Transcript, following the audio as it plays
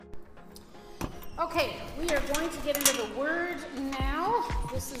Okay, we are going to get into the Word now.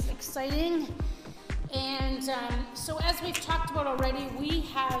 This is exciting. And so as we've talked about already, we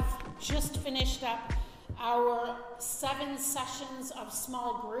have just finished up our 7 sessions of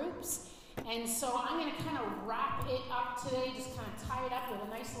small groups. And so I'm going to kind of wrap it up today, just kind of tie it up with a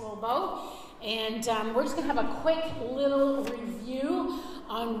nice little bow. And we're just going to have a quick little review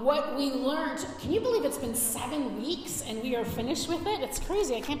on what we learned. Can you believe it's been 7 weeks and we are finished with it? It's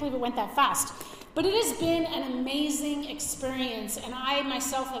crazy. I can't believe it went that fast. But it has been an amazing experience, and I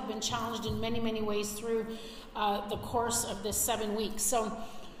myself have been challenged in many, many ways through the course of this 7 weeks. So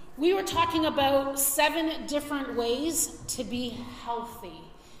we were talking about 7 different ways to be healthy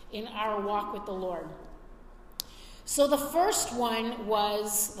in our walk with the Lord. So the first one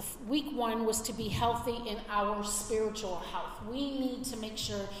was, week 1 was to be healthy in our spiritual health. We need to make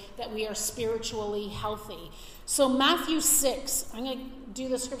sure that we are spiritually healthy. So Matthew 6, I'm going to do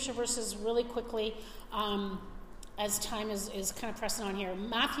the scripture verses really quickly as time is kind of pressing on here.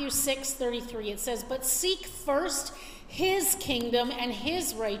 Matthew 6:33, it says, "But seek first his kingdom and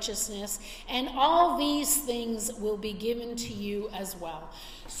his righteousness, and all these things will be given to you as well."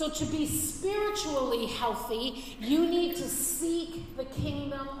 So to be spiritually healthy, you need to seek the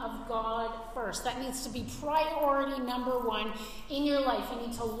kingdom of God first. That needs to be priority number 1 in your life. You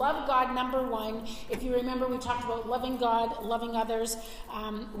need to love God number 1. If you remember, we talked about loving God, loving others.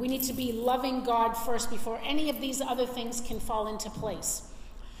 We need to be loving God first before any of these other things can fall into place.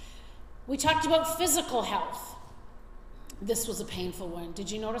 We talked about physical health. This was a painful one.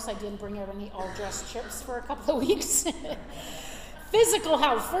 Did you notice I didn't bring out any all-dressed chips for a couple of weeks? Physical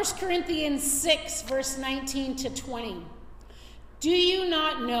health, 1 Corinthians 6, verse 19 to 20. "Do you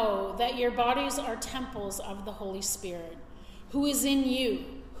not know that your bodies are temples of the Holy Spirit, who is in you,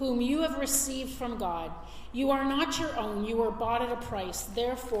 whom you have received from God? You are not your own, you were bought at a price.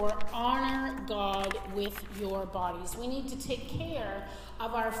 Therefore, honor God with your bodies." We need to take care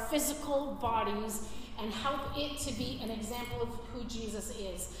of our physical bodies and help it to be an example of who Jesus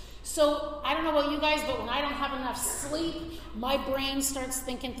is. So, I don't know about you guys, but when I don't have enough sleep, my brain starts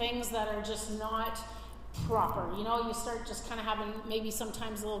thinking things that are just not proper. You know, you start just kind of having maybe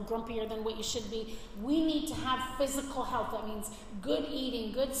sometimes a little grumpier than what you should be. We need to have physical health. That means good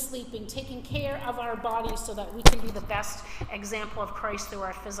eating, good sleeping, taking care of our bodies so that we can be the best example of Christ through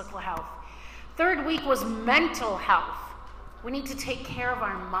our physical health. 3rd week was mental health. We need to take care of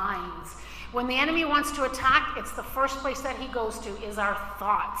our minds. When the enemy wants to attack, it's the first place that he goes to is our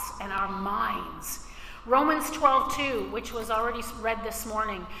thoughts and our minds. Romans 12:2, which was already read this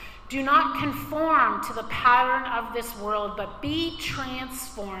morning. "Do not conform to the pattern of this world, but be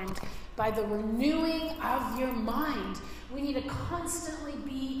transformed by the renewing of your mind." We need to constantly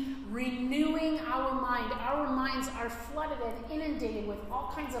be renewing our mind. Our minds are flooded and inundated with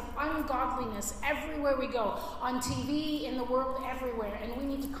all kinds of ungodliness everywhere we go, on TV, in the world, everywhere. And we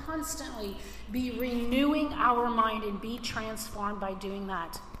need to constantly be renewing our mind and be transformed by doing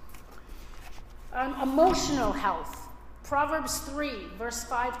that. Emotional health. Proverbs 3, verse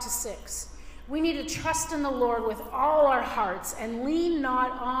 5 to 6. "We need to trust in the Lord with all our hearts and lean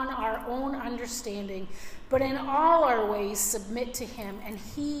not on our own understanding, but in all our ways submit to him, and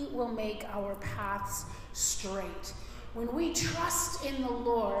he will make our paths straight." When we trust in the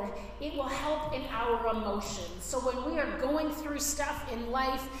Lord, it will help in our emotions. So when we are going through stuff in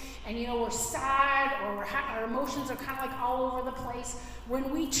life and, you know, we're sad or our emotions are kind of like all over the place,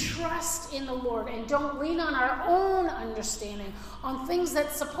 when we trust in the Lord and don't lean on our own understanding, on things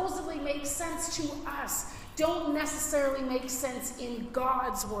that supposedly make sense to us, don't necessarily make sense in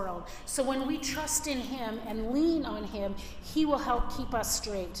God's world. So when we trust in him and lean on him, he will help keep us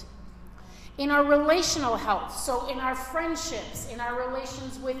straight. In our relational health, so in our friendships, in our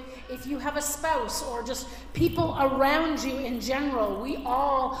relations with, if you have a spouse or just people around you in general, we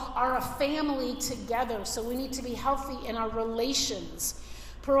all are a family together, so we need to be healthy in our relations.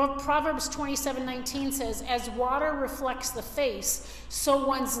 Proverbs 27:19 says, "As water reflects the face, so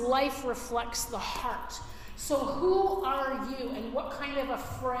one's life reflects the heart." So who are you and what kind of a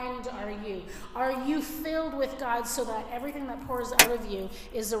friend are you? Are you filled with God so that everything that pours out of you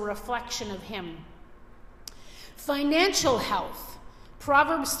is a reflection of him? Financial health.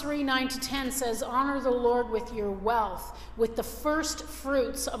 Proverbs 3:9 to 10 says, "Honor the Lord with your wealth, with the first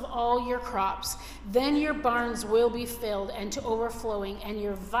fruits of all your crops. Then your barns will be filled and to overflowing, and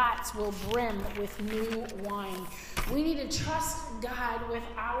your vats will brim with new wine." We need to trust God with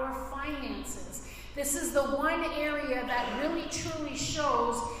our finances. This is the one area that really truly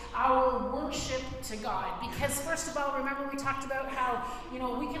shows our worship to God. Because first of all, remember we talked about how, you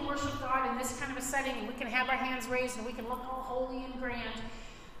know, we can worship God in this kind of a setting and we can have our hands raised and we can look all holy and grand.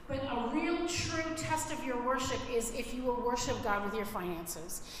 But a real true test of your worship is if you will worship God with your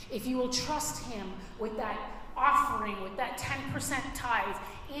finances. If you will trust him with that offering, with that 10% tithe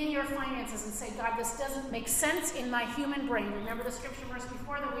in your finances and say, God, this doesn't make sense in my human brain. Remember the scripture verse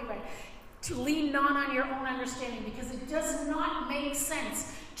before that we read? To lean not on your own understanding, because it does not make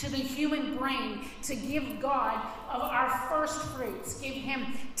sense to the human brain to give God of our first fruits. Give him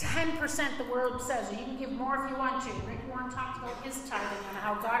 10%, the word says. You can give more if you want to. Rick Warren talked about his tithing and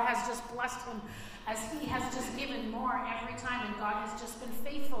how God has just blessed him as he has just given more every time, and God has just been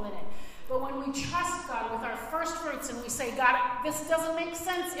faithful in it. But when we trust God with our first fruits and we say, God, this doesn't make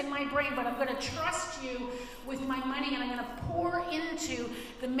sense in my brain, but I'm going to trust you with my money, and I'm going to pour into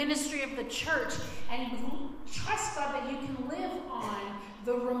the ministry of the church, and trust God that you can live on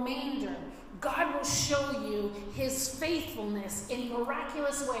the remainder. God will show you his faithfulness in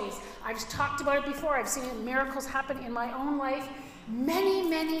miraculous ways. I've talked about it before. I've seen miracles happen in my own life many,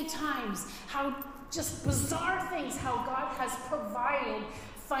 many times. How just bizarre things, how God has provided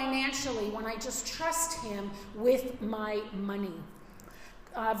financially when I just trust him with my money.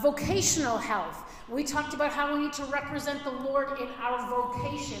 Vocational health. We talked about how we need to represent the Lord in our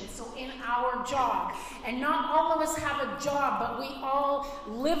vocation, so in our job. And not all of us have a job, but we all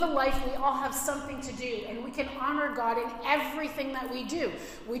live a life, we all have something to do, and we can honor God in everything that we do.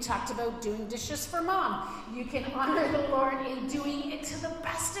 We talked about doing dishes for mom. You can honor the Lord in doing it to the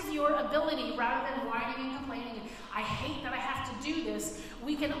best of your ability rather than whining and complaining. I hate that I have to do this.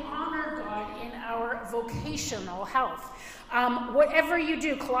 We can honor God in our vocational health. Whatever you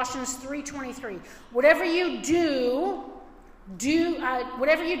do, Colossians 3:23. Whatever you do,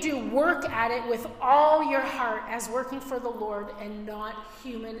 work at it with all your heart as working for the Lord and not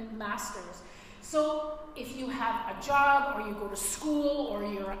human masters. So if you have a job, or you go to school, or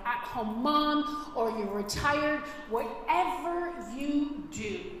you're an at-home mom, or you're retired, whatever you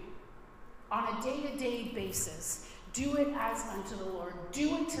do on a day-to-day basis, do it as unto the Lord.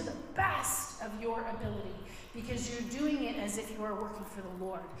 Do it to the best of your ability, because you're doing it as if you are working for the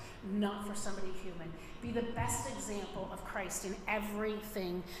Lord, not for somebody human. Be the best example of Christ in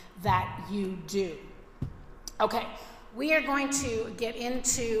everything that you do. Okay, we are going to get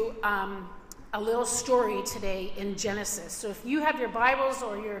into a little story today in Genesis. So if you have your Bibles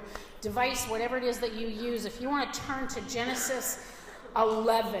or your device, whatever it is that you use, if you want to turn to Genesis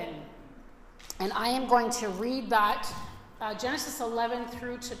 11, and I am going to read that, Genesis 11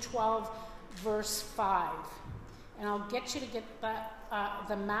 through to 12, verse 5. And I'll get you to get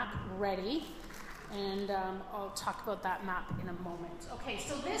the map ready, and I'll talk about that map in a moment. Okay,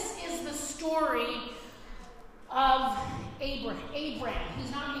 so this is the story of Abram.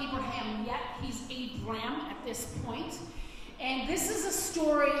 He's not Abraham yet, he's Abram at this point. And this is a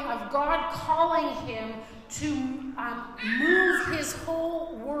story of God calling him to move his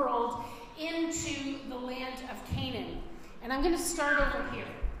whole world into the land of Canaan. And I'm going to start over here.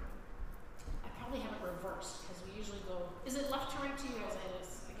 I probably have it reversed, because we usually go, is it left to right to you guys?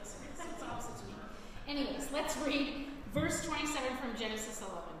 I guess it's opposite to me. Anyways, let's read verse 27 from Genesis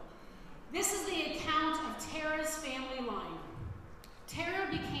 11. This is the account of Terah's family line. Terah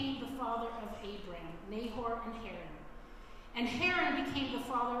became the father of Abram, Nahor, and Haran. And Haran became the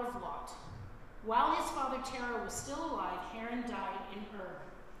father of Lot. While his father Terah was still alive, Haran died in Ur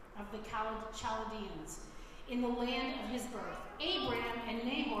of the Chaldeans, in the land of his birth. Abram and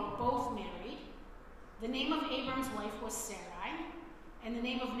Nahor both married. The name of Abram's wife was Sarai, and the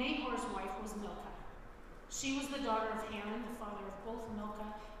name of Nahor's wife was Milcah. She was the daughter of Haran, the father of both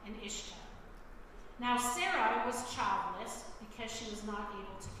Milcah and Ishmael. Now Sarai was childless because she was not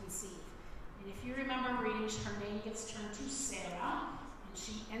able to conceive. And if you remember reading, her name gets turned to Sarah, and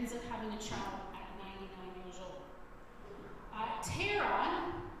she ends up having a child at 99 years old.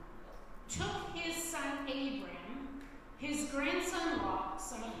 Terah took his son Abram, his grandson Lot,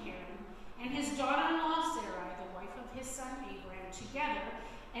 son of Haran, and his daughter-in-law Sarai, the wife of his son Abram, together,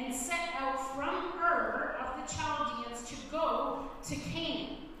 and set out from Ur of the Chaldeans to go to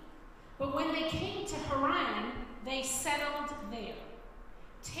Canaan. But when they came to Haran, they settled there.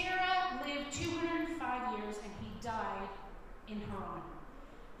 Terah lived 205 years, and he died in Haran.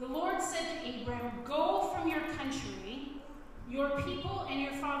 The Lord said to Abram, "Go from your country, your people, and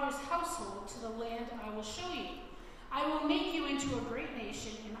your father's household to the land I will show you. I will make you into a great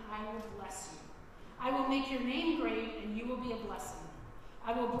nation, and I will bless you. I will make your name great, and you will be a blessing.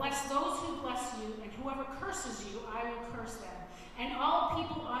 I will bless those who bless you, and whoever curses you, I will curse them. And all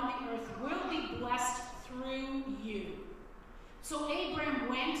people on the earth will be blessed through you." So Abram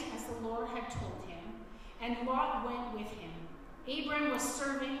went as the Lord had told him, and Lot went with him. Abram was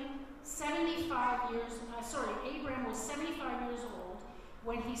 75 years old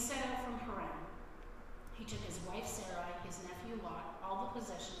when he set out from Haran. he took his wife Sarai, his nephew Lot, all the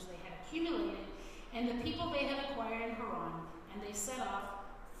possessions they had accumulated, and the people they had acquired in Haran, and they set off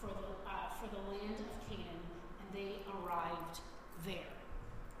for the land of Canaan, and they arrived there.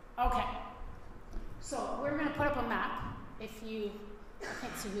 Okay, so we're going to put up a map. I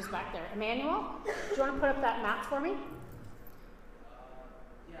can't see who's back there. Emmanuel, do you want to put up that map for me?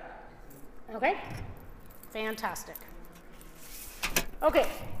 Yeah. Okay, fantastic. Okay,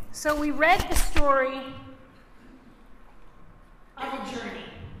 so we read the story of a journey.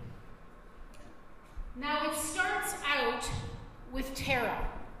 Now it starts out with Terah,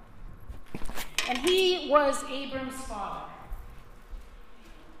 and he was Abram's father.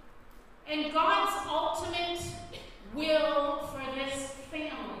 And God's ultimate will for this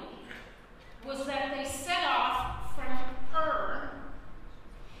family was that they set off from Ur,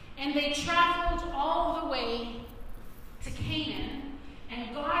 and they traveled all the way to Canaan,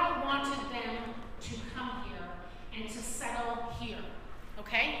 and God wanted them to come here and to settle here.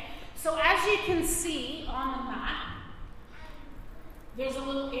 Okay? So as you can see on the map, there's a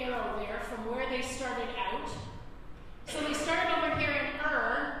little arrow there from where they started out. So they started over here in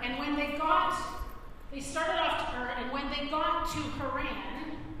Ur, and when they started off to Ur, and when they got to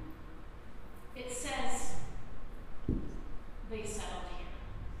Haran, it says they settled here.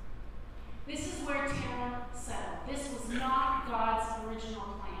 This is where Terah settled. This was not God's original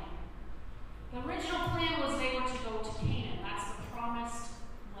plan. The original plan was they were to go to Canaan. That's the promised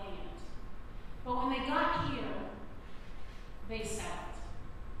land. But when they got here, they settled.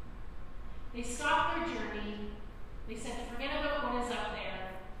 They stopped their journey. They said, forget about what is up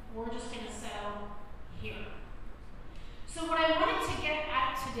there. We're just going to settle here. So what I wanted to get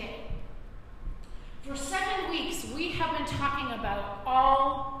at today, for 7 weeks, we have been talking about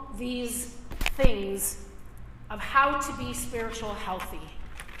all these things of how to be spiritual healthy.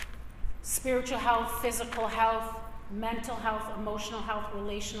 Spiritual health, physical health, mental health, emotional health,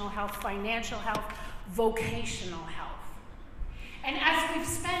 relational health, financial health, vocational health. And as we've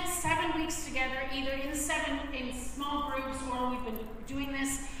spent 7 weeks together, either in small groups, or we've been doing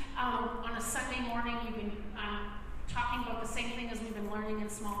this on a Sunday morning, we've been talking about the same thing as we've been learning in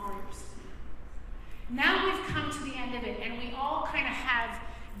small groups. Now we've come to the end of it, and we all kind of have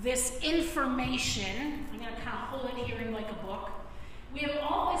this information. I'm going to kind of hold it here in like a book. We have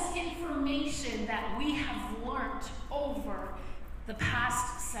all this information that we have learned over the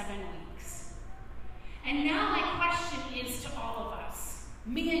past 7 weeks. And now my question is to all of us,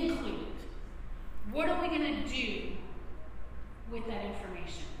 me included, what are we going to do with that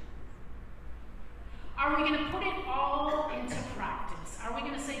information? Are we going to put it all into practice? Are we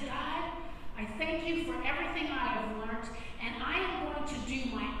going to say, God, I thank you for everything I have learned, and I am going to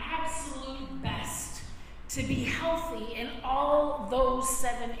do my absolute best to be healthy in all those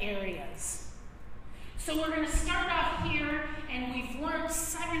 7 areas. So we're going to start off here, and we've learned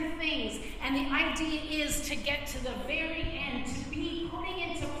 7 things, and the idea is to get to the very end, to be putting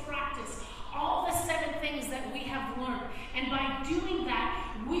into practice all the 7 things that we have learned. And by doing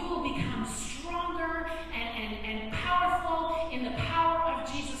that, we will become stronger and powerful in the power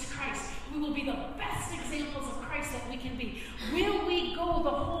of Jesus Christ. We will be the best examples of Christ that we can be. Will we go the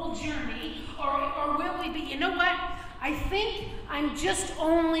whole journey, or will we be, you know what? I think I'm just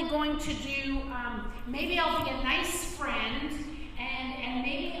only going to do, maybe I'll be a nice friend, and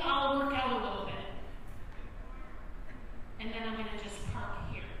maybe I'll work out a little bit. And then I'm going to just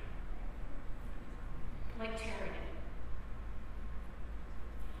park here, like Terry did.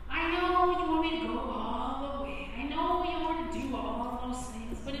 I know you want me to go all the way. I know you want to do all those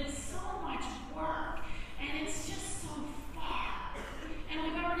things, but it's so much work, and it's just so far. And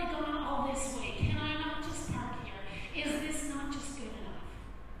we've already gone all this way. Can I not just park here? Is this not just good enough?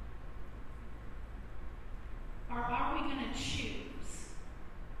 Or are we going to choose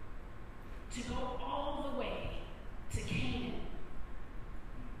to go all the way to Canaan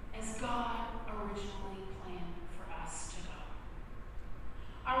as God originally planned for us to go?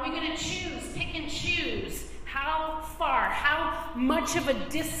 Are we going to pick and choose how far, how much of a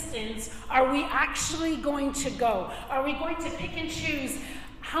distance are we actually going to go? Are we going to pick and choose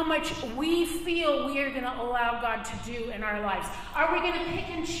how much we feel we are going to allow God to do in our lives? Are we going to pick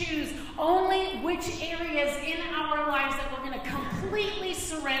and choose only which areas in our lives that we're going to completely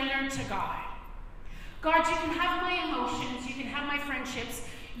surrender to God? God, you can have my emotions, you can have my friendships,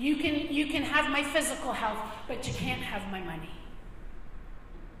 you can have my physical health, but you can't have my money.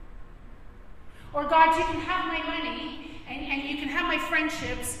 Or God, you can have my money, and you can have my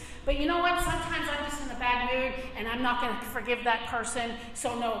friendships, but you know what? Sometimes I'm just in a bad mood, and I'm not going to forgive that person,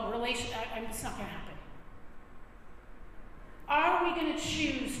 so no, it's not going to happen. Are we going to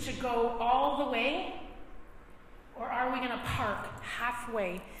choose to go all the way, Or are we going to park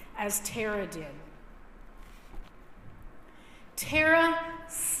halfway as Tara did? Tara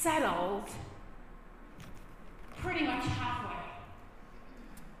settled pretty much halfway.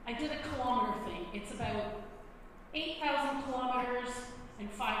 I did a kilometer thing. It's about 8,000 kilometers and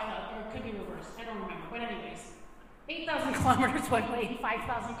 5,000, or it could be reversed. I don't remember. But anyways, 8,000 kilometers one way and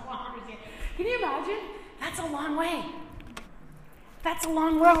 5,000 kilometers the other. Can you imagine? That's a long way. That's a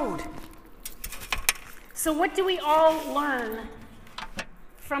long road. So what do we all learn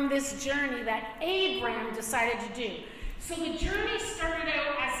from this journey that Abraham decided to do? So the journey started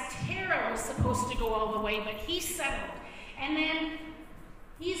out as Tara was supposed to go all the way, but he settled. And then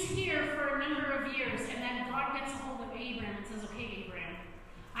he's here for a number of years, and then God gets a hold of Abraham and says, okay, Abraham,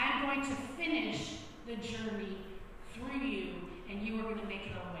 I'm going to finish the journey through you, and you are going to make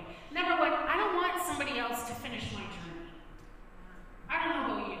it all the way. Number one, I don't want somebody else to finish my journey. I don't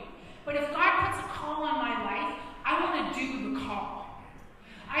know about you, but if God puts a call on my life, I want to do the call.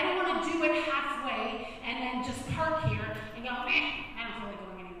 I don't want to do it halfway and then just park here and go, I don't feel like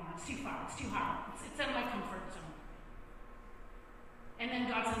going anymore. It's too far. It's too hard. It's out of my comfort zone. And then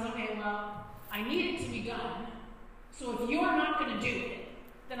God says, okay, well, I need it to be done. So if you're not going to do it,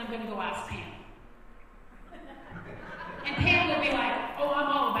 then I'm going to go ask Pam. And Pam will be like, oh,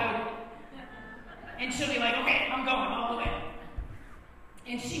 I'm all about it. And she'll be like, okay, I'm going all the way.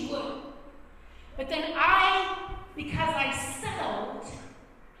 And she would. But then because I settled,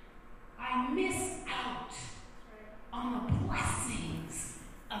 I miss out on the blessings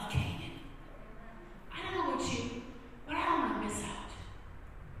of Canaan. I don't know about you, but I don't want to miss out.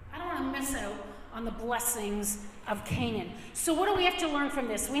 I don't want to miss out on the blessings of Canaan. So what do we have to learn from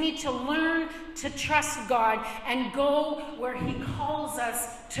this? We need to learn to trust God and go where he calls us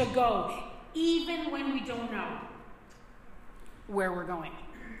to go, even when we don't know where we're going.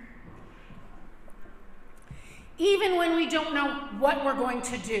 Even when we don't know what we're going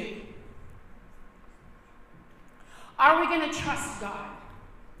to do. Are we going to trust God?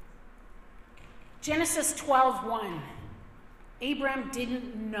 Genesis 12:1. Abraham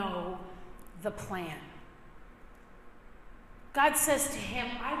didn't know the plan. God says to him,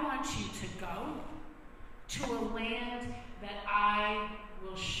 I want you to go to a land that I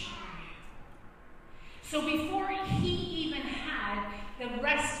will show you. So before he even had the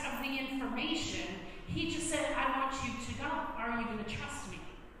rest of the information, he just said, I want you to go. Are you going to trust me?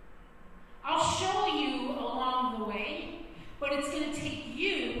 I'll show you along the way, but it's going to take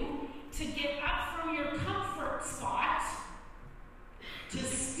you to get up from your comfort spot, to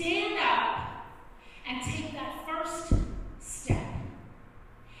stand up and take that first step.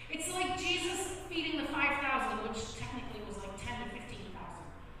 It's like Jesus feeding the 5,000, which technically was like 10 to 15,000.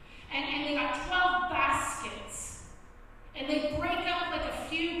 And they got 12 baskets. And they break up like a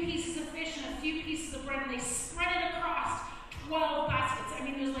few pieces of fish and a few pieces of bread, and they spread it across 12 baskets. I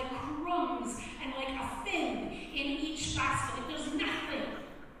mean, there's like crumbs and like a fin in each basket. Like there's nothing.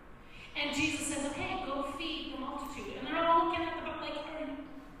 And Jesus says, okay, go feed the multitude. And they're all looking at the book like,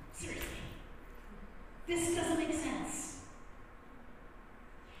 seriously, this doesn't make sense.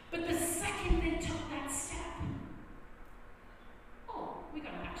 But the second they took that step, oh, we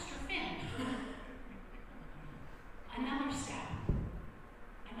got an extra fin. Another step,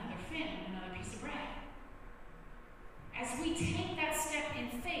 another fin, another piece of bread. As we take that step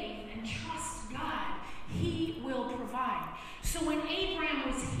in faith and trust God, he will provide. So when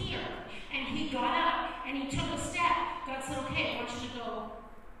Abraham was here and he got up and he took a step, God said, okay, I want you to go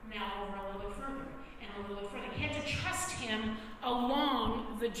now over a little bit further and a little bit further. He had to trust him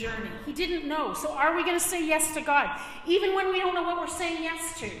along the journey. He didn't know. So are we going to say yes to God, even when we don't know what we're saying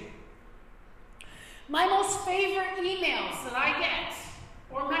yes to? My most favorite emails that I get,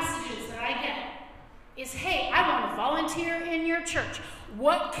 or messages that I get, is, hey, I want to volunteer in your church.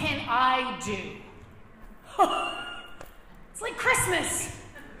 What can I do? It's like Christmas.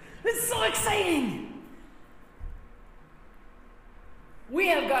 It's so exciting. We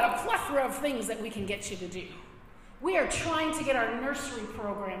have got a plethora of things that we can get you to do. We are trying to get our nursery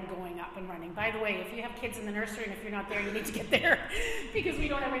program going up and running. By the way, if you have kids in the nursery and if you're not there, you need to get there because we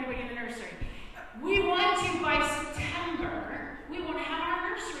don't have anybody in the nursery. We want to, by September, we want to have our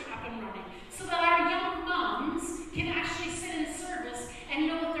nursery up and running so that our young moms can actually sit in service and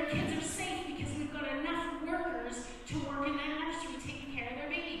know that their kids are safe because we've got enough workers to work in that nursery taking care of their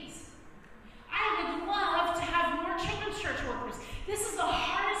babies. I would love to have more children's church workers. This is the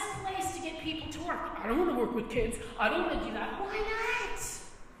hardest place to get people to work. I don't want to work with kids. I don't want to do that. Why not?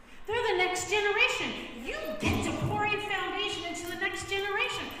 They're the next generation. You get to pour in foundation into the next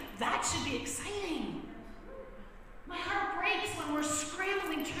generation. That should be exciting. My heart breaks when we're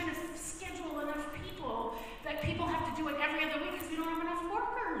scrambling trying to schedule enough people that people have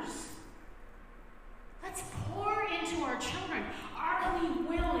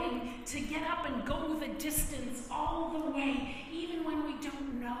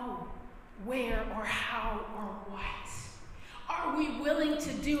where or how or what? Are we willing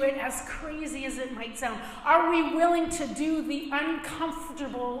to do it, as crazy as it might sound? Are we willing to do the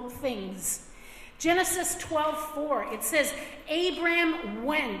uncomfortable things? Genesis 12:4, it says, Abram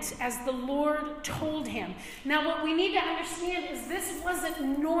went as the Lord told him. Now, what we need to understand is this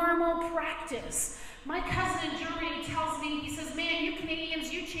wasn't normal practice. My cousin in Germany tells me, he says, man, you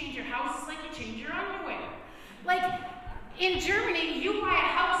Canadians, you change your houses like you change your underwear. Like, in Germany, you buy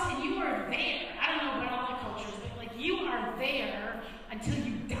a house and you are there. I don't know about other cultures, but like you are there until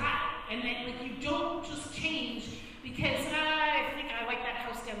you die. And then like you don't just change because I think I like that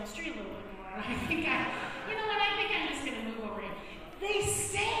house down the street a little bit more. I think I'm just going to move over here. They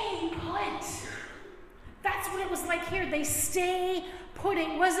stay put. That's what it was like here. They stay put.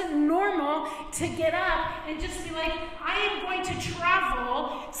 It wasn't normal to get up and just be like, I am going to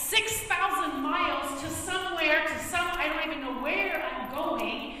travel 6,000 miles to somewhere, I don't even know where I'm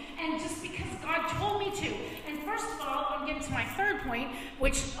going, and just because God told me to. And first of all, I'm getting to my third point,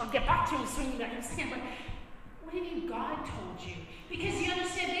 which I'll get back to as soon as you understand, but what do you mean God told you? Because you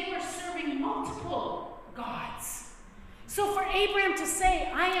understand they were serving multiple gods. So for Abraham to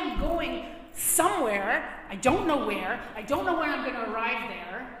say, I am going somewhere, I don't know where, I don't know when I'm going to arrive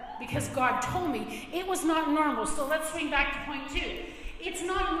there, because God told me, it was not normal. So let's swing back to point 2. It's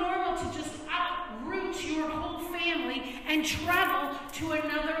not normal to just uproot your whole family and travel to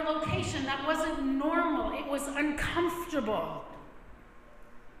another location. That wasn't normal. It was uncomfortable.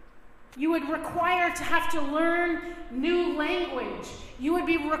 You would require to have to learn new language. You would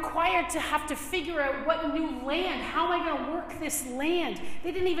be required to have to figure out what new land, how am I going to work this land?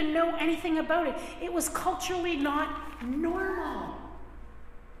 They didn't even know anything about it. It was culturally not normal.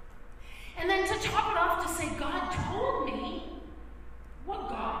 And then to top it off, to say, God told me. What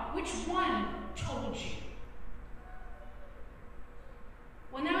God? Which one told you?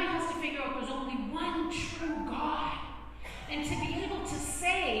 Well, now he has to figure out there's only one true God. And to be able to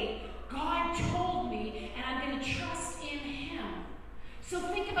say, God told me, and I'm going to trust in him. So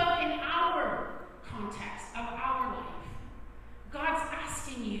think about in our context of our life. God's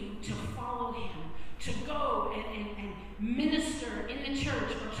asking you to follow him, to go and minister in the church,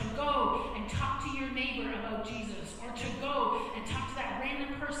 or to go and talk to your neighbor about Jesus, or to go and talk to that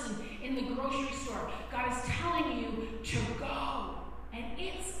random person in the grocery store. God is telling you to go, and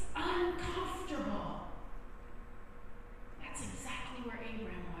it's uncomfortable. That's exactly where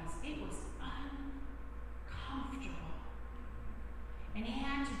Abraham was. It was uncomfortable. And he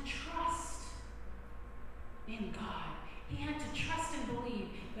had to trust in God. He had to trust and believe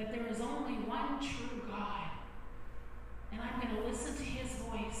that there is only one true God. And I'm going to listen to his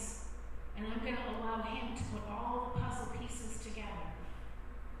voice. And I'm going to allow him to put all the puzzle pieces together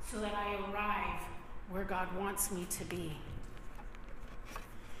so that I arrive where God wants me to be.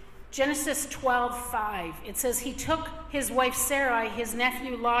 Genesis 12:5, it says, he took his wife Sarai, his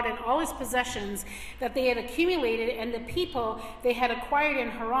nephew Lot, and all his possessions that they had accumulated, and the people they had acquired in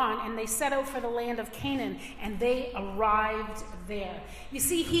Haran, and they set out for the land of Canaan, and they arrived there. You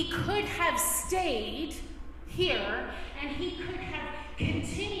see, he could have stayed here, and he could have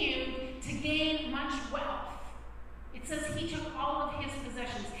continued to gain much wealth. It says he took all of his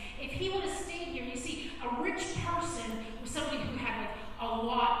possessions. If he would have stayed here, you see, a rich person was somebody who had a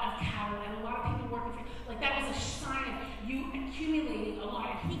lot of cattle and a lot of people working for him. Like that was a sign of you accumulating a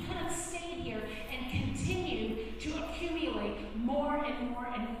lot. And he could have stayed here and continued to accumulate more and more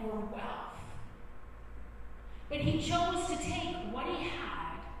and more wealth. But he chose to take what he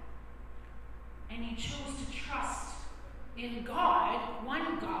had and he chose to trust in God,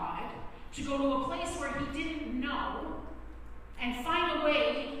 one God, to go to a place where he didn't know and find a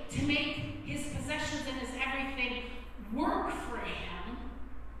way to make his possessions and his everything work for him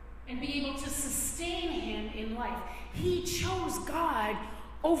and be able to sustain him in life. He chose God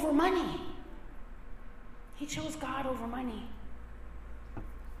over money. He chose God over money.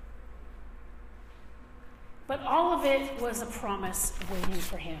 But all of it was a promise waiting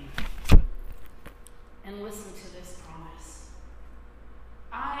for him. And listen to this promise.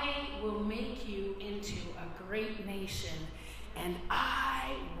 I will make you into a great nation, and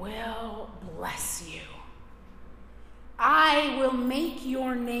I will bless you. I will make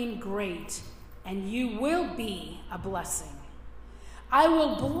your name great, and you will be a blessing. I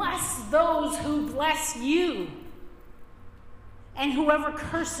will bless those who bless you, and whoever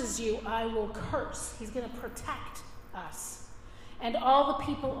curses you, I will curse. He's going to protect us. And all the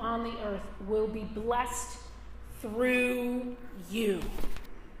people on the earth will be blessed through you.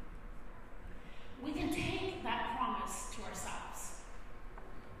 We can take that promise to ourselves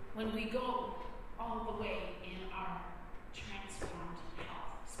when we go all the way in our transformed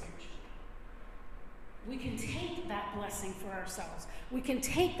health spiritually. we can take that blessing for ourselves. We can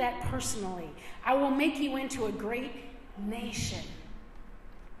take that personally. I will make you into a great nation.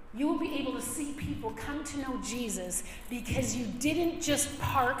 You will be able to see people come to know Jesus because you didn't just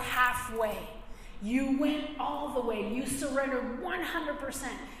park halfway. You went all the way. You surrendered 100%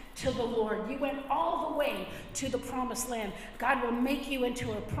 to the Lord. You went all the way to the promised land. God will make you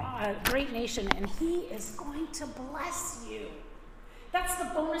into a great nation, and he is going to bless you. That's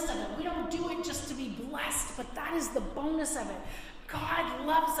the bonus of it. We don't do it just to be blessed, but that is the bonus of it. God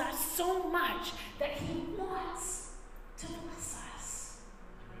loves us so much that he wants to bless us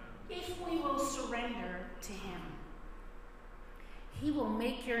if we will surrender to him. He will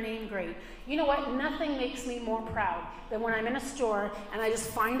make your name great. You know what? Nothing makes me more proud than when I'm in a store and I just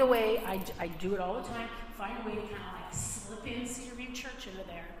find a way, I do it all the time, find a way to kind of like slip in Cedar View Church into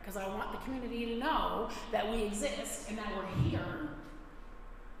there because I want the community to know that we exist and that we're here.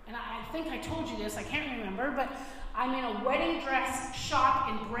 And I think I told you this, I can't remember, but I'm in a wedding dress shop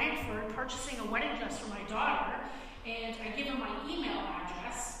in Brantford purchasing a wedding dress for my daughter, and I give her my email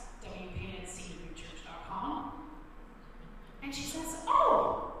address, wp@cedarviewchurch.com, and she says,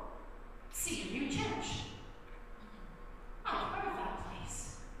 "Oh, Cedar View Church. I've heard of that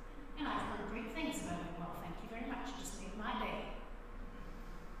place, and I've heard great things about it." Well, thank you very much. Just made my day.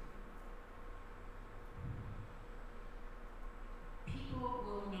 People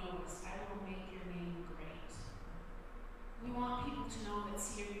will know us. I will make your name great. We want people to know that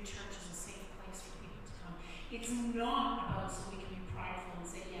Cedar View Church is a safe place for people to come. It's not about so we can be prideful and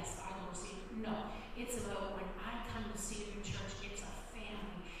say, yes, I go to Cedar. No, it's about when I come to Cedar View Church, it's a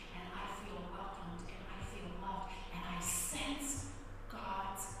family, and I feel welcomed, and I feel loved, and I sense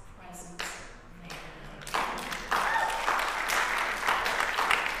God's presence there.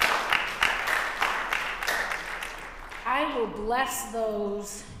 I will bless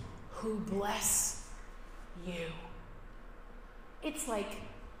those who bless you. It's like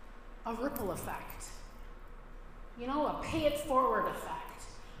a ripple effect. You know, a pay it forward effect.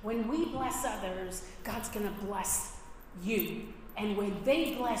 When we bless others, God's going to bless you. And when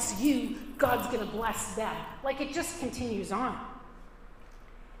they bless you, God's going to bless them. Like it just continues on.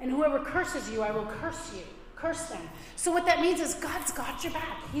 And whoever curses you, I will curse you. Curse them. So what that means is God's got your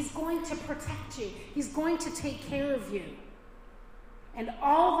back. He's going to protect you. He's going to take care of you. And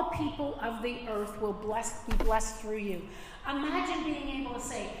all the people of the earth will be blessed through you. Imagine being able to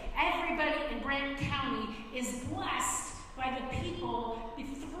say, everybody in Brant County is blessed by the people,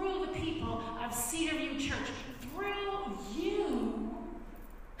 through the people of Cedar View Church. Through you.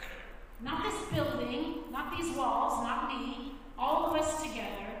 Not this building, not these walls, not me, all of us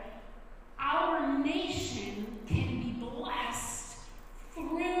together. Our nation can be blessed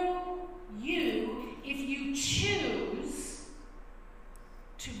through you if you choose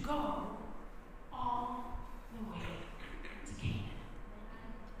to go all the way to Canaan.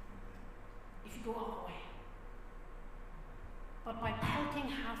 If you go all the way. But by parking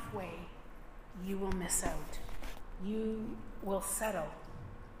halfway, you will miss out. You will settle.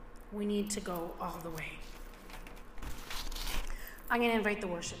 We need to go all the way. I'm going to invite the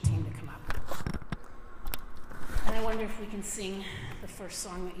worship team to come up. And I wonder if we can sing the first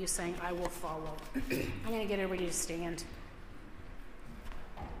song that you sang, I Will Follow. I'm going to get everybody to stand.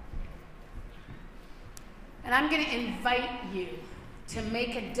 And I'm going to invite you to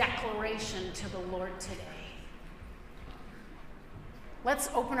make a declaration to the Lord today. Let's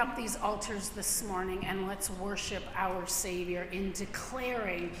open up these altars this morning and let's worship our Savior in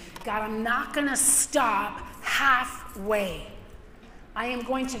declaring, God, I'm not going to stop halfway. I am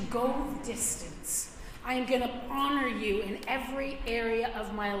going to go the distance. I am going to honor you in every area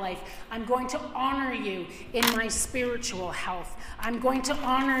of my life. I'm going to honor you in my spiritual health. I'm going to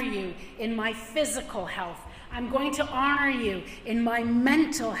honor you in my physical health. I'm going to honor you in my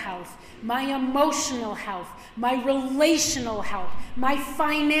mental health, my emotional health, my relational health, my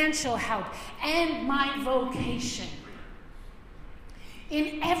financial health, and my vocation.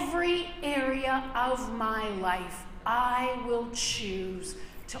 In every area of my life, I will choose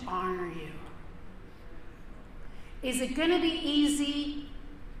to honor you. Is it going to be easy?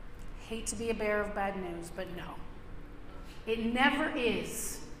 Hate to be a bearer of bad news, but no. It never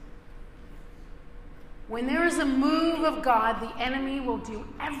is. When there is a move of God, the enemy will do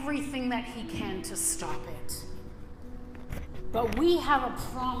everything that he can to stop it. But we have a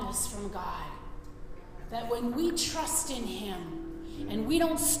promise from God that when we trust in him and we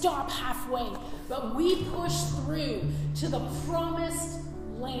don't stop halfway, but we push through to the promised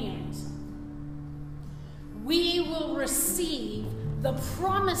land, we will receive the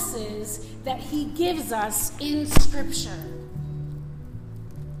promises that he gives us in Scripture.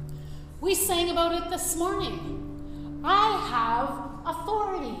 We sang about it this morning. I have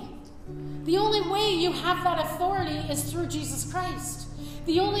authority. The only way you have that authority is through Jesus Christ.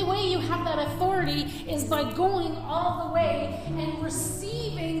 The only way you have that authority is by going all the way and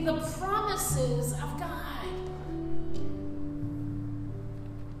receiving the promises of God.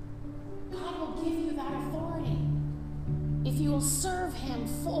 God will give you that authority if you will serve Him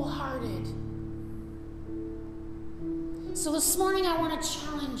full-hearted. So this morning I want to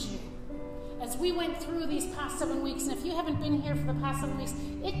challenge you. As we went through these past 7 weeks, and if you haven't been here for the past 7 weeks,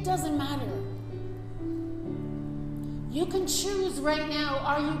 it doesn't matter. You can choose right now,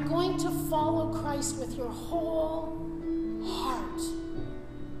 are you going to follow Christ with your whole heart?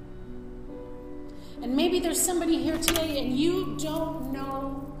 And maybe there's somebody here today and you don't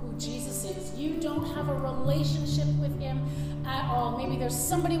know who Jesus is. You don't have a relationship with Him at all. Maybe there's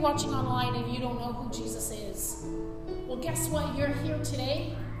somebody watching online and you don't know who Jesus is. Well, guess what? You're here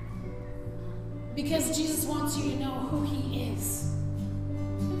today because Jesus wants you to know who He is.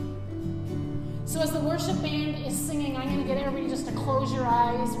 So as the worship band is singing, I'm going to get everybody just to close your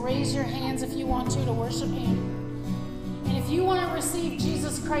eyes, raise your hands if you want to worship Him. And if you want to receive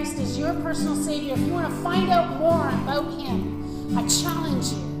Jesus Christ as your personal Savior, if you want to find out more about Him, I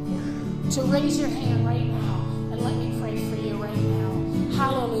challenge you to raise your hand right now and let me pray for you right now.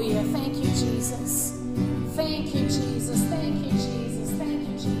 Hallelujah. Thank you, Jesus. Thank you, Jesus. Thank you, Jesus. Thank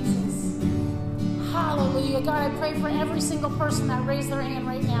you, Jesus. Hallelujah. God, I pray for every single person that raised their hand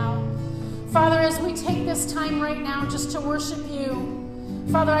right now. Father, as we take this time right now just to worship you,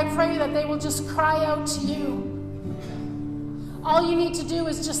 Father, I pray that they will just cry out to you. All you need to do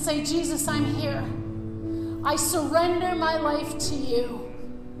is just say, Jesus, I'm here. I surrender my life to you.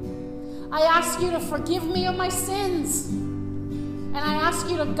 I ask you to forgive me of my sins. And I ask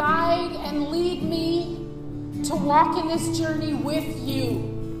you to guide and lead me to walk in this journey with you.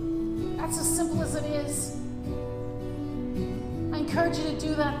 That's as simple as it is. I encourage you to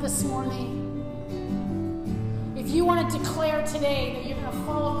do that this morning. If you want to declare today that you're going to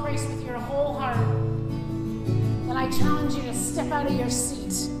follow Christ with your whole heart, then I challenge you to step out of your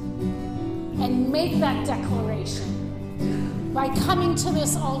seat and make that declaration by coming to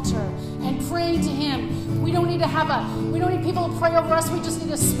this altar and praying to Him. We don't need people to pray over us. We just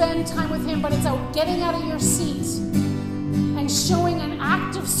need to spend time with Him. But it's out getting out of your seat and showing an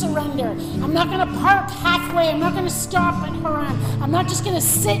act of surrender. I'm not going to park halfway. I'm not going to stop at Haran. I'm not just going to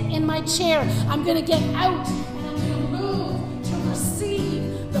sit in my chair. I'm going to get out and I'm going to move to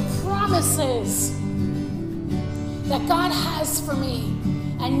receive the promises that God has for me.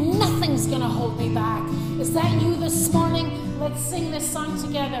 And nothing's going to hold me back. Is that you this morning? Let's sing this song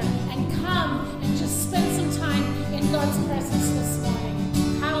together and come and just spend some time in God's presence this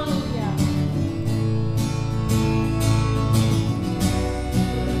morning. Hallelujah.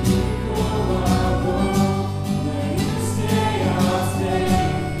 Oh,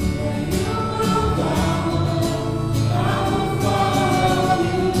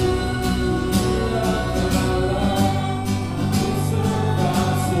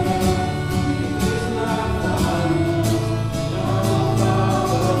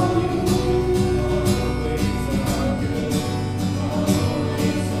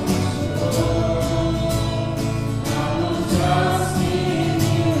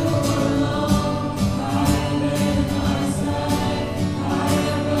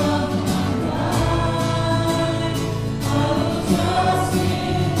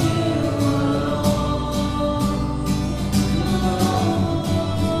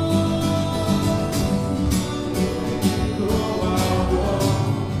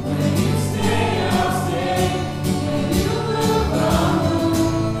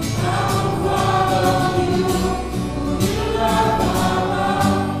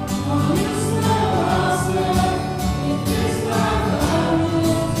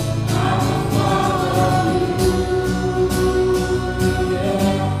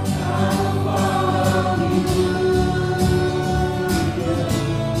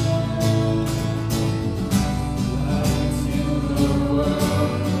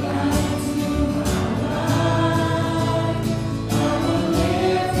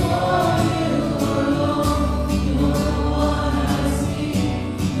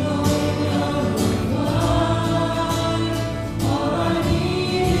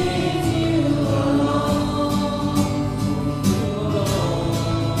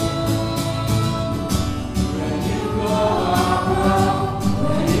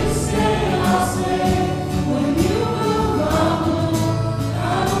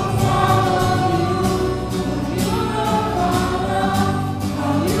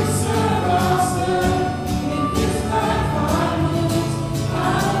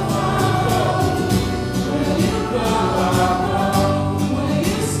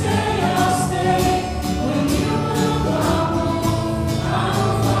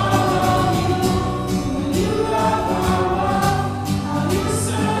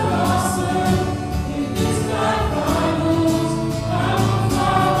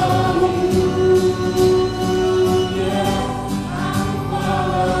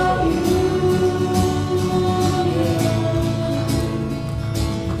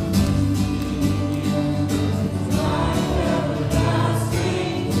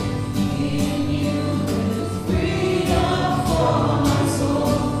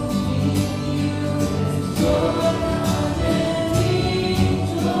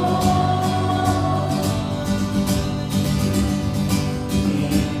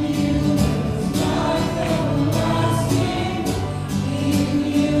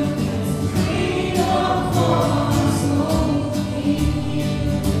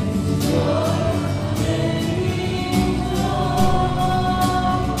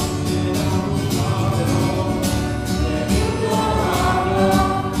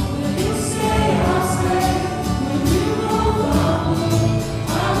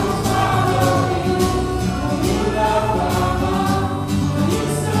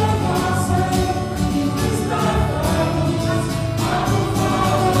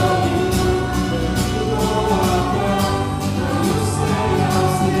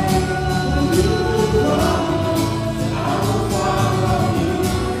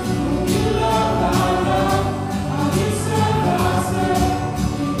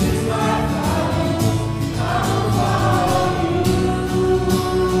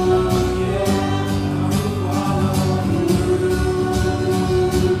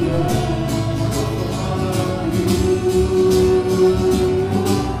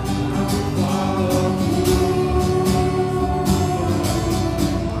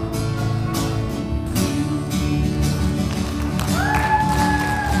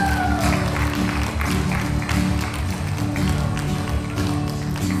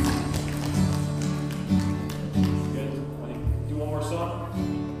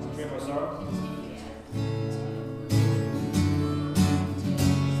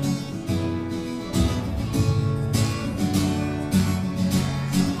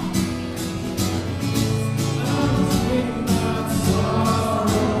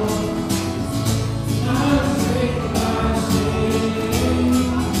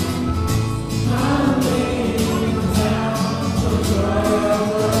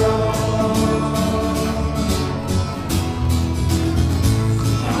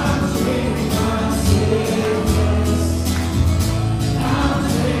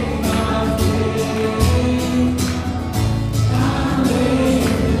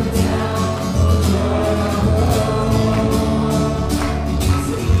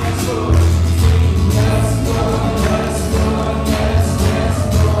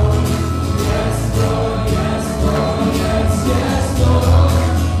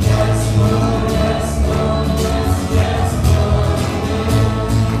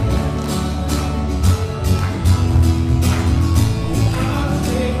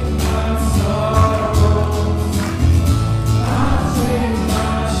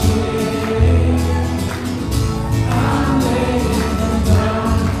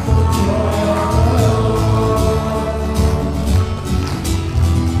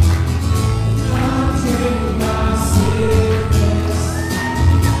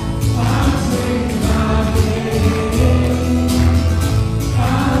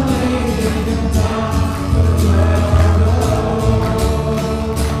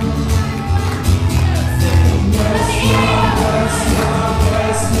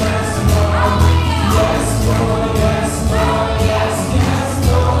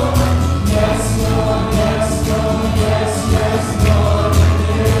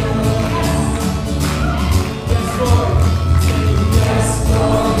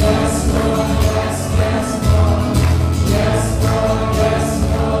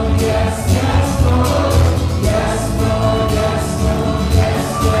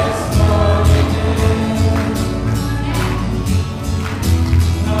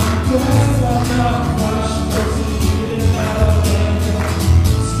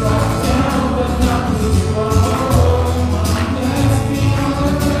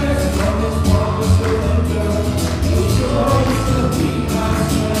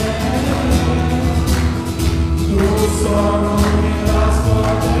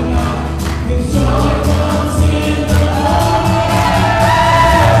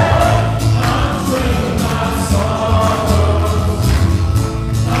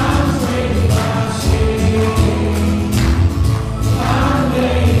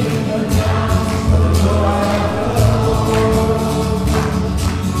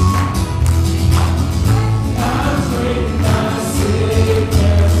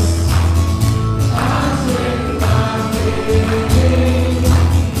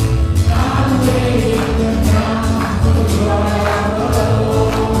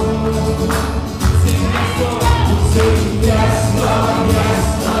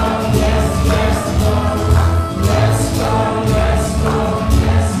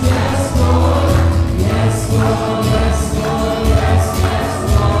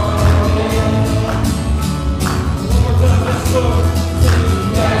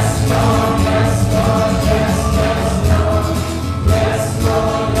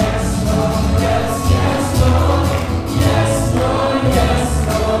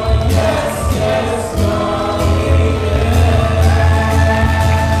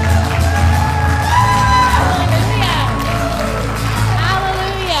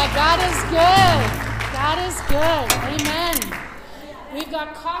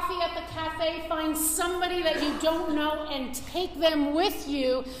 Take them with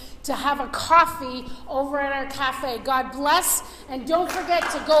you to have a coffee over at our cafe. God bless, and don't forget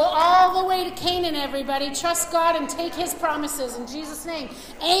to go all the way to Canaan, everybody. Trust God and take his promises in Jesus' name.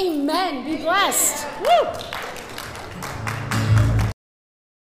 Amen. Be blessed. Woo!